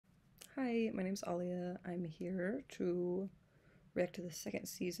Hi, my name's Alia. I'm here to react to the second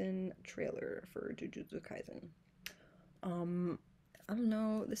season trailer for Jujutsu Kaisen. Um, I don't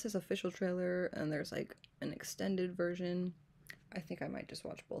know, this is official trailer and there's like an extended version. I think I might just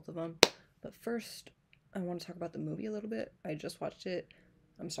watch both of them. But first, I want to talk about the movie a little bit. I just watched it.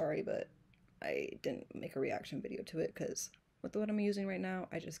 I'm sorry, but I didn't make a reaction video to it because with what I'm using right now,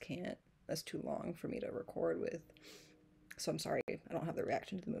 I just can't. That's too long for me to record with. So I'm sorry, I don't have the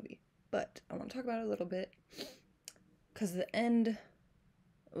reaction to the movie. But I want to talk about it a little bit because the end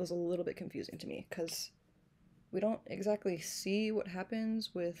was a little bit confusing to me because we don't exactly see what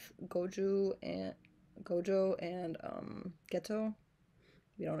happens with Gojo and Geto.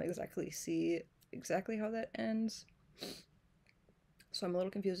 We don't exactly see exactly how that ends. So I'm a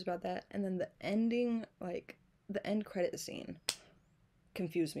little confused about that. And then the ending, like the end credit scene,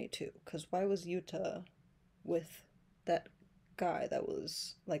 confused me too. Because why was Yuta with that guy that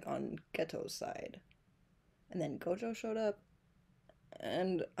was like on Geto's side? And then Gojo showed up,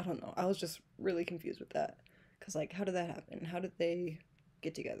 and I don't know. I was just really confused with that. Because, like, how did that happen? How did they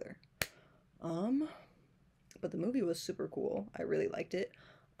get together? Um, but the movie was super cool. I really liked it.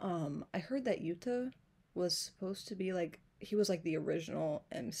 I heard that Yuta was supposed to be like, he was like the original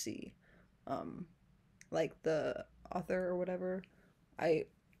MC. Um, like the author or whatever. I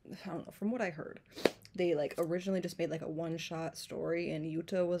don't know, from what I heard, they like originally just made like a one-shot story and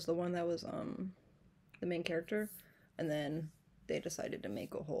Yuta was the one that was the main character, and then they decided to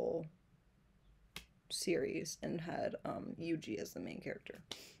make a whole series and had Yuji as the main character.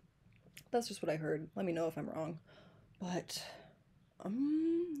 That's just what I heard. Let me know if I'm wrong. But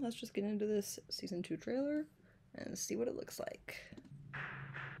let's just get into this season 2 trailer and see what it looks like.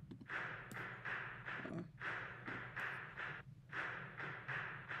 Uh,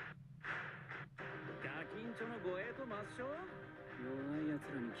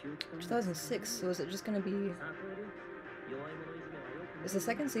 2006, so is it just gonna be. Is the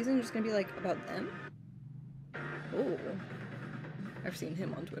second season just gonna be like about them? Oh, I've seen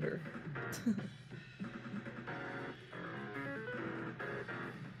him on Twitter.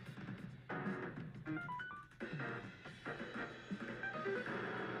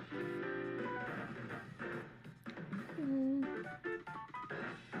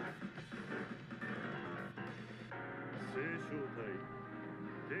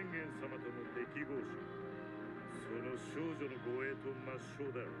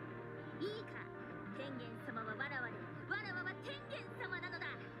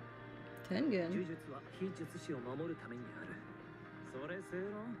 Tengen?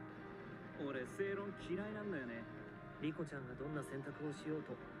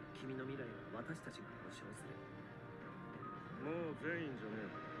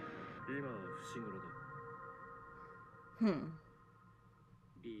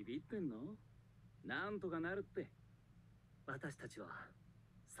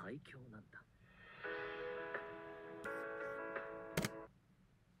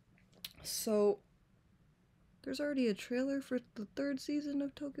 そ there's already a trailer for the third season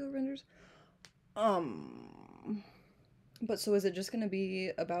of Tokyo Revengers. But so is it just gonna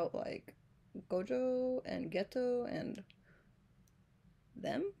be about like Gojo and Geto and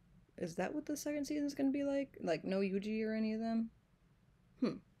them? Is that what the second season is gonna be like? Like no Yuji or any of them?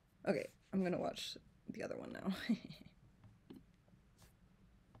 Okay, I'm gonna watch the other one now.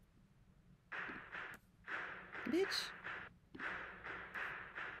 Bitch.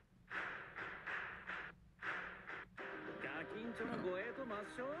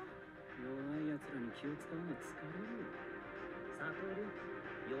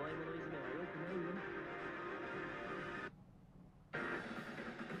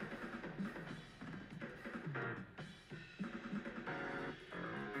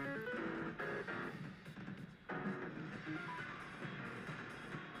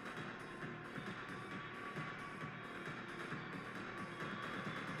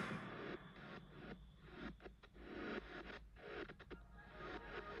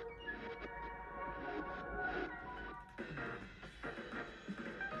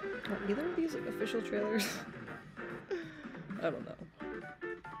 Are either of these official trailers? I don't know.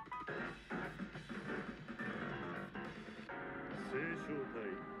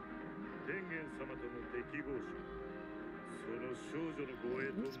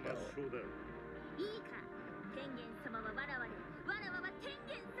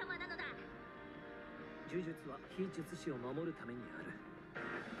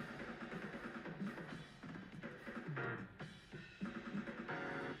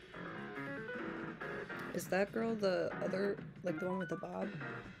 Is that girl the other, like the one with the bob?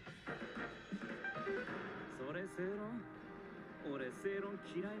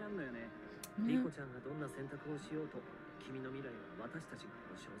 嫌いなんだよね。リコちゃんがどんな選択をしようと、君の未来は私たちが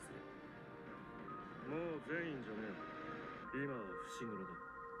保証する。もう全員じゃねえ。今は伏黒だ。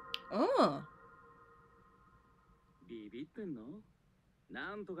Oh. ビビってんの？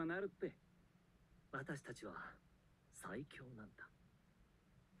なんとかなるって。私たちは最強なんだ。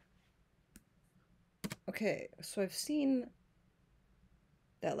Okay, so I've seen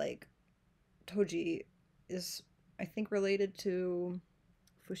that like Toji is, I think, related to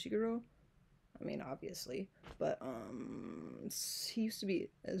Fushiguro. I mean, obviously, but he used to be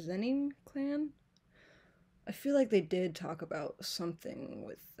a Zenin clan. I feel like they did talk about something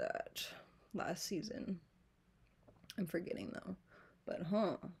with that last season. I'm forgetting though, but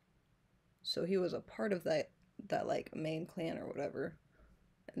so he was a part of that like main clan or whatever,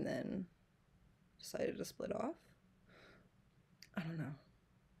 and then decided to split off. I don't know.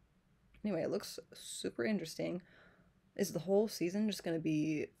 Anyway, it looks super interesting. Is the whole season just gonna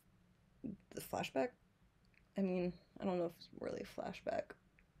be the flashback? I mean, I don't know if it's really a flashback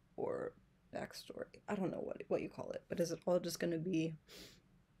or backstory. I don't know what you call it, but is it all just gonna be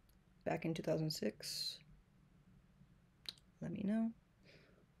back in 2006? Let me know.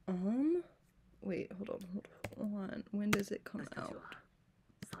 Wait, hold on. When does it come out?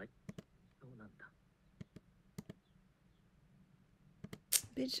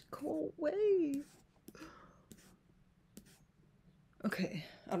 Bitch, go away. Okay,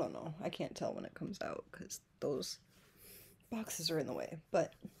 I don't know. I can't tell when it comes out because those boxes are in the way,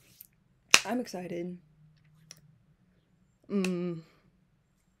 but I'm excited. I don't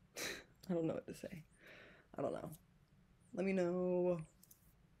know what to say. I don't know. Let me know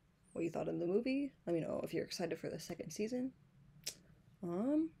what you thought of the movie. Let me know if you're excited for the second season.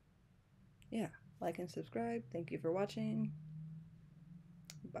 Yeah, like and subscribe. Thank you for watching.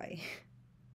 Bye.